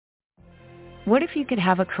What if you could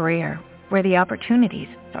have a career where the opportunities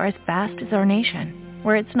are as vast as our nation,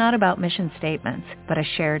 where it's not about mission statements, but a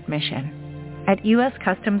shared mission? At U.S.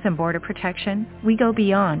 Customs and Border Protection, we go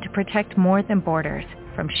beyond to protect more than borders.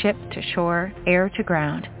 From ship to shore, air to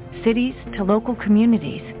ground, cities to local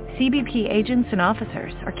communities, CBP agents and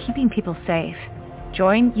officers are keeping people safe.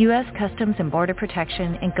 Join U.S. Customs and Border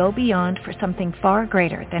Protection and go beyond for something far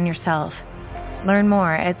greater than yourself. Learn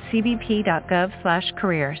more at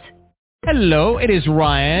cbp.gov/careers. Hello, it is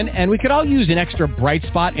Ryan, and we could all use an extra bright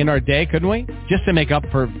spot in our day, couldn't we? Just to make up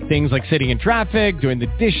for things like sitting in traffic, doing the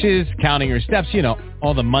dishes, counting your steps,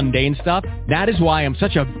 all the mundane stuff. That is why I'm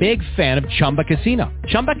such a big fan of Chumba Casino.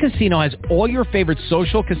 Chumba Casino has all your favorite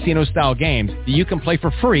social casino-style games that you can play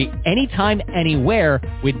for free anytime, anywhere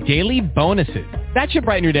with daily bonuses. That should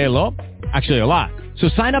brighten your day a little. Actually, a lot. So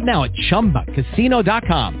sign up now at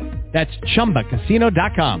ChumbaCasino.com. That's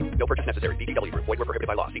ChumbaCasino.com. No purchase necessary. VGW Group. Void where prohibited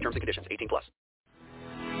by law. See terms and conditions. 18+.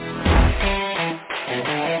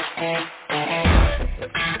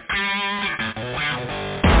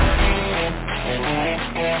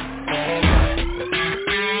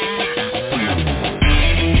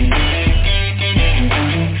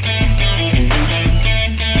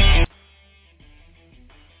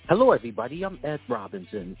 Hello, everybody. I'm Ed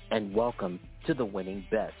Robinson, and welcome to The Winning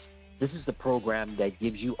Bets. This is the program that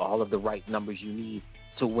gives you all of the right numbers you need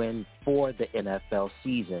to win for the NFL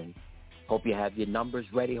season. Hope you have your numbers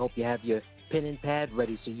ready. Hope you have your pen and pad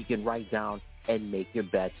ready so you can write down and make your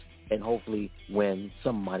bets and hopefully win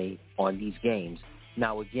some money on these games.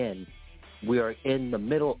 Now, again, we are in the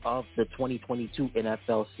middle of the 2022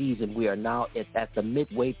 NFL season. We are now at the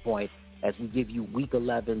midway point as we give you Week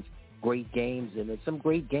 11's great games, and there's some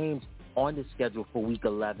great games on the schedule for Week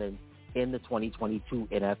 11 in the 2022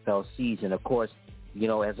 NFL season. Of course,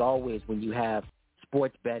 as always, when you have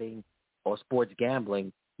sports betting or sports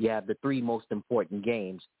gambling, you have the three most important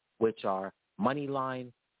games, which are money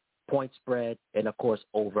line, point spread, and, of course,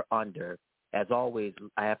 over-under. As always,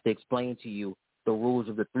 I have to explain to you the rules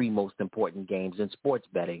of the three most important games in sports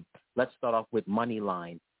betting. Let's start off with money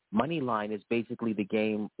line. Money line is basically the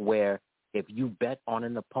game where if you bet on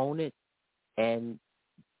an opponent and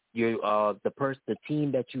the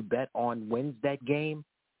team that you bet on wins that game,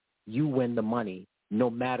 you win the money no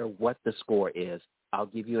matter what the score is. I'll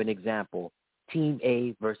give you an example. Team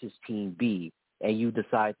A versus Team B, and you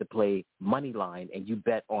decide to play money line and you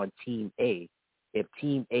bet on Team A. If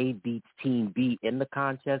Team A beats Team B in the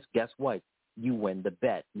contest, guess what? You win the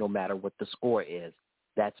bet no matter what the score is.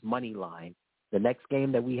 That's money line. The next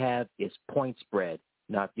game that we have is point spread.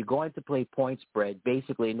 Now, if you're going to play point spread,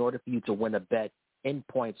 basically in order for you to win a bet in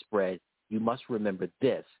point spread, you must remember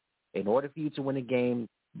this. In order for you to win a game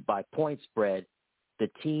by point spread, the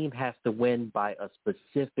team has to win by a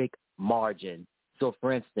specific margin. So,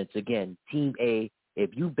 for instance, again, Team A,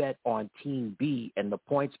 if you bet on Team B and the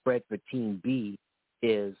point spread for Team B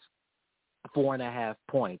is 4.5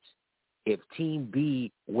 points, if Team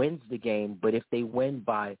B wins the game, but if they win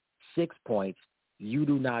by 6 points, you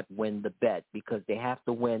do not win the bet because they have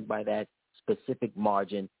to win by that specific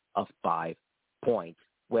margin of 5 points.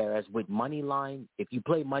 Whereas with money line, if you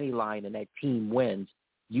play money line and that team wins,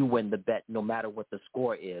 you win the bet no matter what the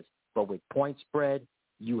score is. But with point spread,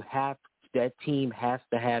 that team has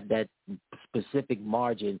to have that specific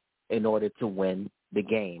margin in order to win the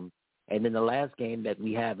game. And then the last game that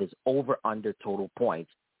we have is over under total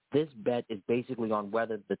points. This bet is basically on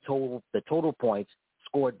whether the total points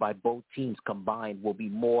scored by both teams combined will be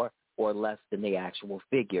more or less than the actual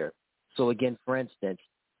figure. So again, for instance,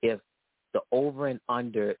 if the over and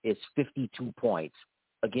under is 52 points,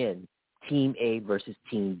 again, Team A versus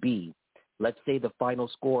Team B. Let's say the final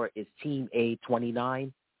score is Team A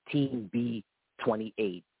 29, Team B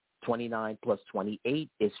 28. 29 plus 28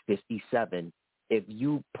 is 57. If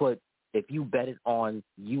you bet it on,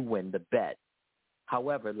 you win the bet.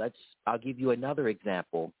 However, I'll give you another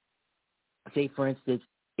example. Say, for instance,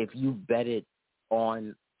 if you bet it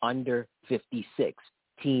on under 56,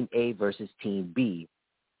 Team A versus Team B,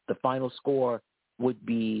 the final score would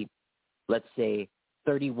be, let's say,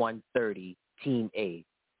 31-30, Team A.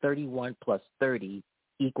 31 plus 30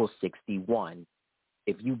 equals 61.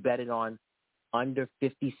 If you bet it on under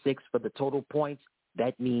 56 for the total points,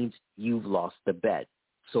 that means you've lost the bet.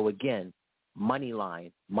 So again, money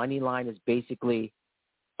line. Money line is basically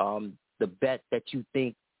the bet that you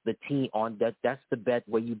think the team on that's the bet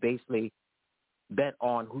where you basically bet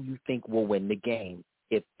on who you think will win the game.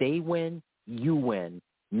 If they win, you win,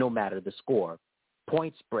 no matter the score.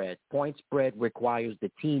 Point spread. Point spread requires the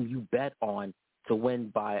team you bet on to win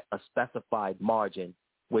by a specified margin.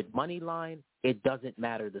 With money line, it doesn't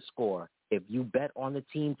matter the score. If you bet on the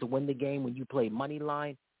team to win the game when you play money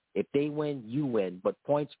line, if they win, you win. But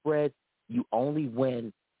point spread, you only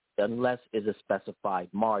win unless it's a specified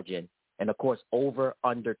margin. And, of course, over,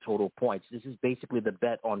 under total points. This is basically the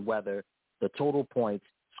bet on whether the total points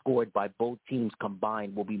scored by both teams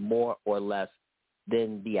combined will be more or less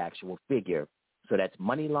than the actual figure. So that's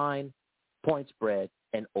money line, point spread,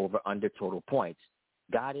 and over, under total points.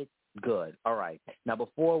 Got it? Good. All right. Now,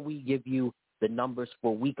 before we give you the numbers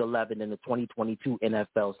for Week 11 in the 2022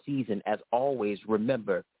 NFL season, as always,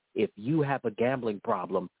 remember, if you have a gambling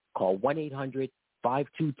problem, call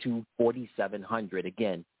 1-800-522-4700.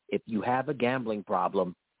 Again, if you have a gambling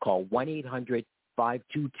problem, call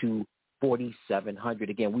 1-800-522-4700.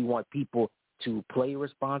 Again, we want people to play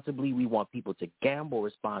responsibly. We want people to gamble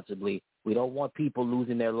responsibly. We don't want people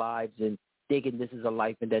losing their lives and thinking this is a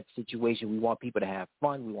life and death situation. We want people to have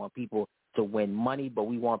fun. We want people to win money, but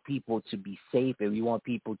we want people to be safe, and we want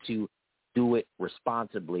people to do it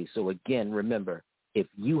responsibly. So, again, remember, if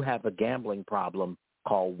you have a gambling problem,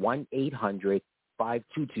 call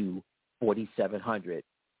 1-800-522-4700.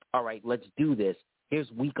 All right, let's do this.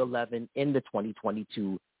 Here's Week 11 in the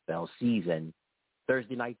 2022 NFL season.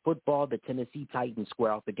 Thursday Night Football, the Tennessee Titans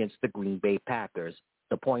square off against the Green Bay Packers.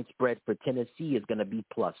 The point spread for Tennessee is going to be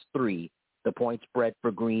 +3. The point spread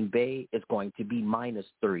for Green Bay is going to be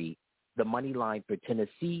 -3. The money line for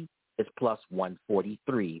Tennessee is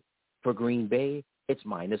 +143. For Green Bay, it's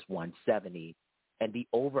 -170. And the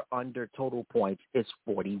over-under total points is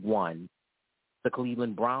 41. The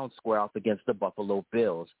Cleveland Browns square off against the Buffalo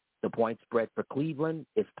Bills. The point spread for Cleveland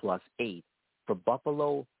is +8. For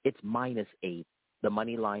Buffalo, it's -8. The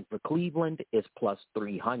money line for Cleveland is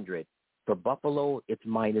 +300. For Buffalo, it's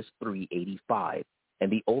 -385.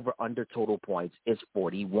 And the over-under total points is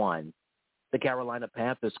 41. The Carolina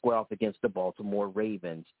Panthers square off against the Baltimore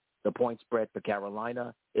Ravens. The point spread for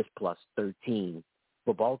Carolina is +13.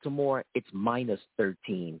 For Baltimore, it's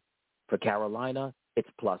 -13. For Carolina, it's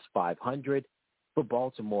 +500. For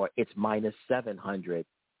Baltimore, it's -700.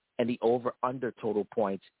 And the over-under total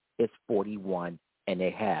points is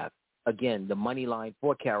 41.5. Again, the money line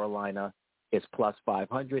for Carolina is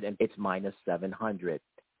 +500, and it's -700.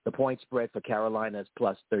 The point spread for Carolina is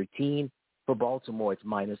 +13. For Baltimore, it's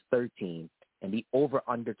 -13. And the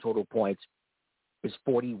over-under total points is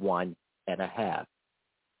 41.5.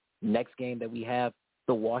 Next game that we have,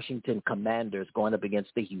 the Washington Commanders going up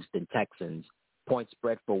against the Houston Texans. Point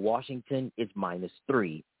spread for Washington is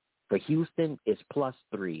 -3. For Houston, it's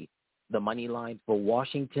 +3. The money line for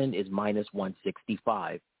Washington is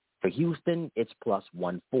 -165. For Houston, it's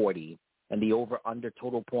 +140. And the over-under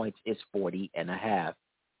total points is 40.5.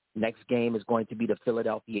 Next game is going to be the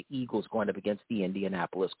Philadelphia Eagles going up against the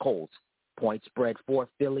Indianapolis Colts. Point spread for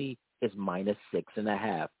Philly is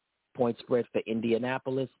 -6.5. Point spread for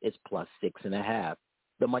Indianapolis is +6.5.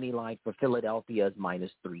 The money line for Philadelphia is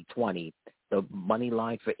 -320. The money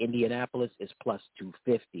line for Indianapolis is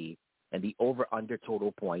 +250. And the over-under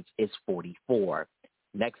total points is 44.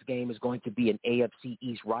 Next game is going to be an AFC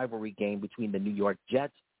East rivalry game between the New York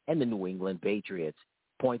Jets and the New England Patriots.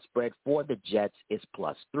 Point spread for the Jets is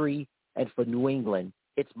 +3, and for New England,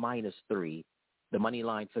 it's -3. The money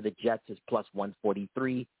line for the Jets is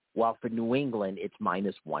 +143, while for New England, it's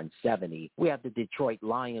 -170. We have the Detroit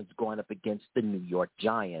Lions going up against the New York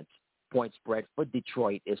Giants. Point spread for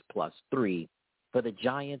Detroit is +3. For the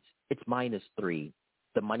Giants, it's -3.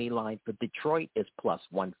 The money line for Detroit is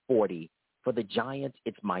 +140. For the Giants,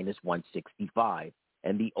 it's -165.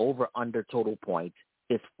 And the over-under total point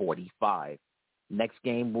is 45. Next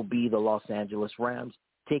game will be the Los Angeles Rams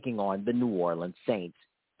taking on the New Orleans Saints.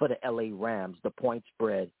 For the LA Rams, the point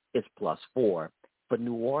spread is +4. For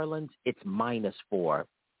New Orleans, it's -4.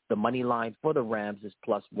 The money line for the Rams is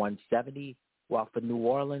 +170, while for New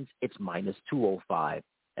Orleans, it's -205.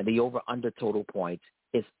 And the over-under total points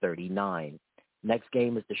is 39. Next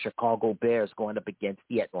game is the Chicago Bears going up against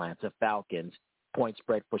the Atlanta Falcons. Point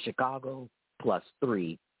spread for Chicago,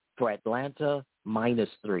 +3. For Atlanta,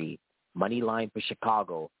 -3. Money line for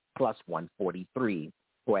Chicago, +143.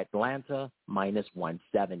 For Atlanta,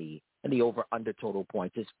 -170. And the over-under total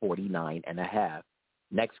points is 49.5.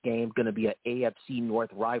 Next game going to be an AFC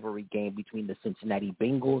North rivalry game between the Cincinnati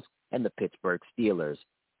Bengals and the Pittsburgh Steelers.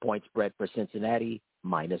 Point spread for Cincinnati,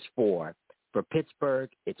 -4. For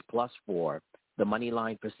Pittsburgh, it's +4. The money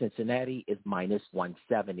line for Cincinnati is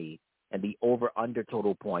 -170. And the over-under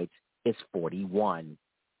total points is 41.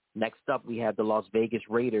 Next up, we have the Las Vegas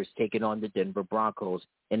Raiders taking on the Denver Broncos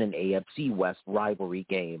in an AFC West rivalry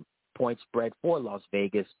game. Point spread for Las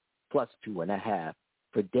Vegas, +2.5.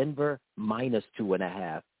 For Denver,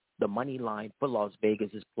 -2.5. The money line for Las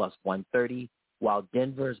Vegas is +130, while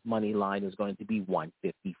Denver's money line is going to be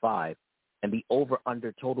 155. And the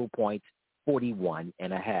over-under total points,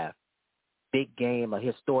 41.5. Big game, a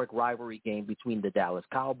historic rivalry game between the Dallas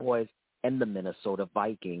Cowboys and the Minnesota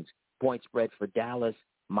Vikings. Point spread for Dallas,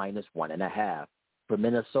 -1.5. For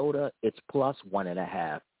Minnesota, it's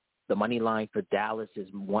 +1.5. The money line for Dallas is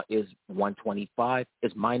 -125,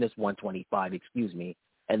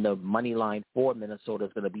 and the money line for Minnesota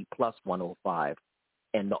is going to be +105.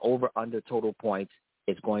 And the over-under total points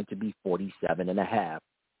is going to be 47.5.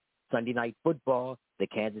 Sunday Night Football, the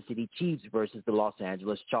Kansas City Chiefs versus the Los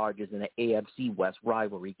Angeles Chargers in an AFC West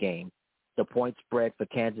rivalry game. The point spread for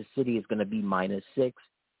Kansas City is going to be -6,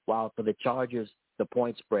 while for the Chargers, the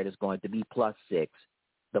point spread is going to be +6.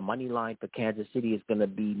 The money line for Kansas City is going to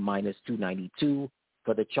be -292.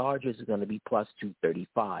 For the Chargers, it's going to be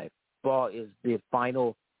 +235. Ball is the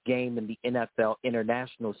final game in the NFL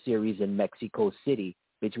International Series in Mexico City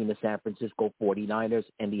between the San Francisco 49ers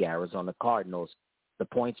and the Arizona Cardinals. The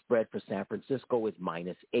point spread for San Francisco is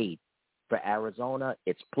 -8. For Arizona,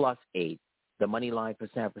 it's +8. The money line for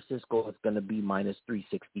San Francisco is going to be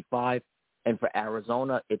 -365. And for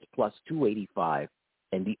Arizona, it's +285.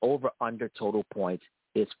 And the over-under total points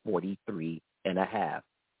is 43.5.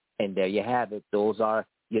 And there you have it. Those are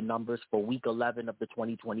your numbers for Week 11 of the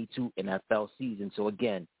 2022 NFL season. So,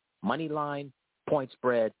 again, money line, point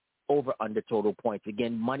spread, over-under total points.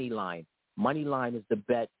 Again, money line. Money line is the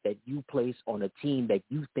bet that you place on a team that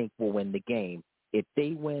you think will win the game. If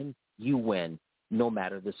they win, you win, no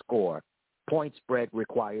matter the score. Point spread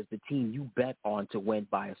requires the team you bet on to win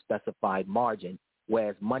by a specified margin,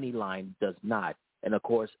 whereas money line does not. And, of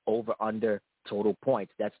course, over-under total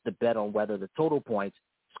points. That's the bet on whether the total points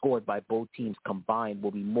scored by both teams combined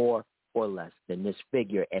will be more or less than this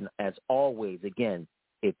figure. And as always, again,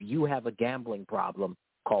 if you have a gambling problem,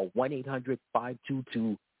 call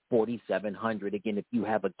 1-800-522-4700. Again, if you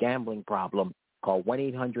have a gambling problem, call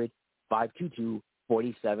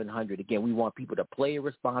 1-800-522-4700. Again, we want people to play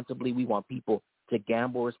responsibly. We want people to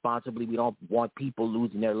gamble responsibly. We don't want people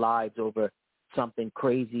losing their lives over something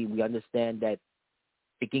crazy. We understand that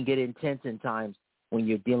it can get intense in times when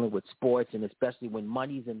you're dealing with sports, and especially when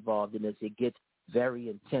money's involved in this, it gets very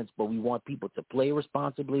intense. But we want people to play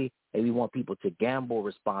responsibly, and we want people to gamble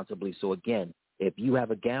responsibly. So, again, if you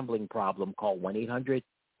have a gambling problem, call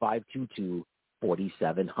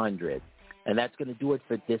 1-800-522-4700. And that's going to do it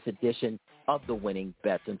for this edition of The Winning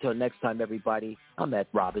Bets. Until next time, everybody, I'm Ed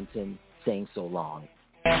Robinson saying so long.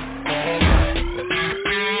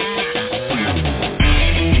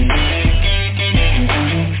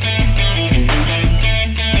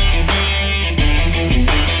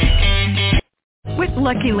 With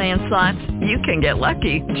Lucky Land Slots, you can get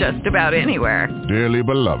lucky just about anywhere. Dearly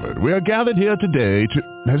beloved, we are gathered here today to...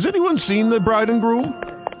 Has anyone seen the bride and groom?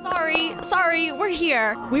 Sorry, we're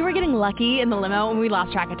here. We were getting lucky in the limo and we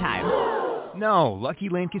lost track of time. No, Lucky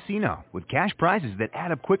Land Casino, with cash prizes that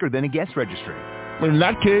add up quicker than a guest registry. In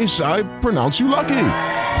that case, I pronounce you lucky.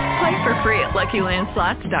 Play for free at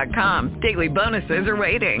LuckyLandSlots.com. Daily bonuses are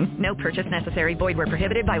waiting. No purchase necessary. Void where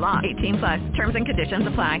prohibited by law. 18+. Terms and conditions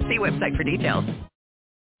apply. See website for details.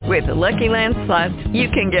 With Lucky Land Slots, you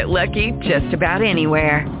can get lucky just about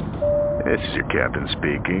anywhere. This is your captain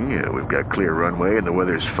speaking. We've got clear runway and the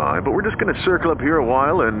weather's fine, but we're just going to circle up here a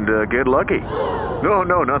while and get lucky. No,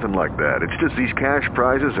 nothing like that. It's just these cash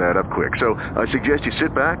prizes add up quick. So I suggest you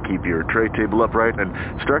sit back, keep your tray table upright, and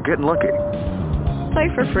start getting lucky.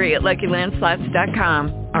 Play for free at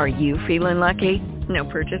LuckyLandSlots.com. Are you feeling lucky? No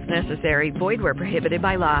purchase necessary. Void where prohibited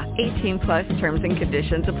by law. 18+. Terms and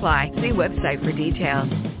conditions apply. See website for details.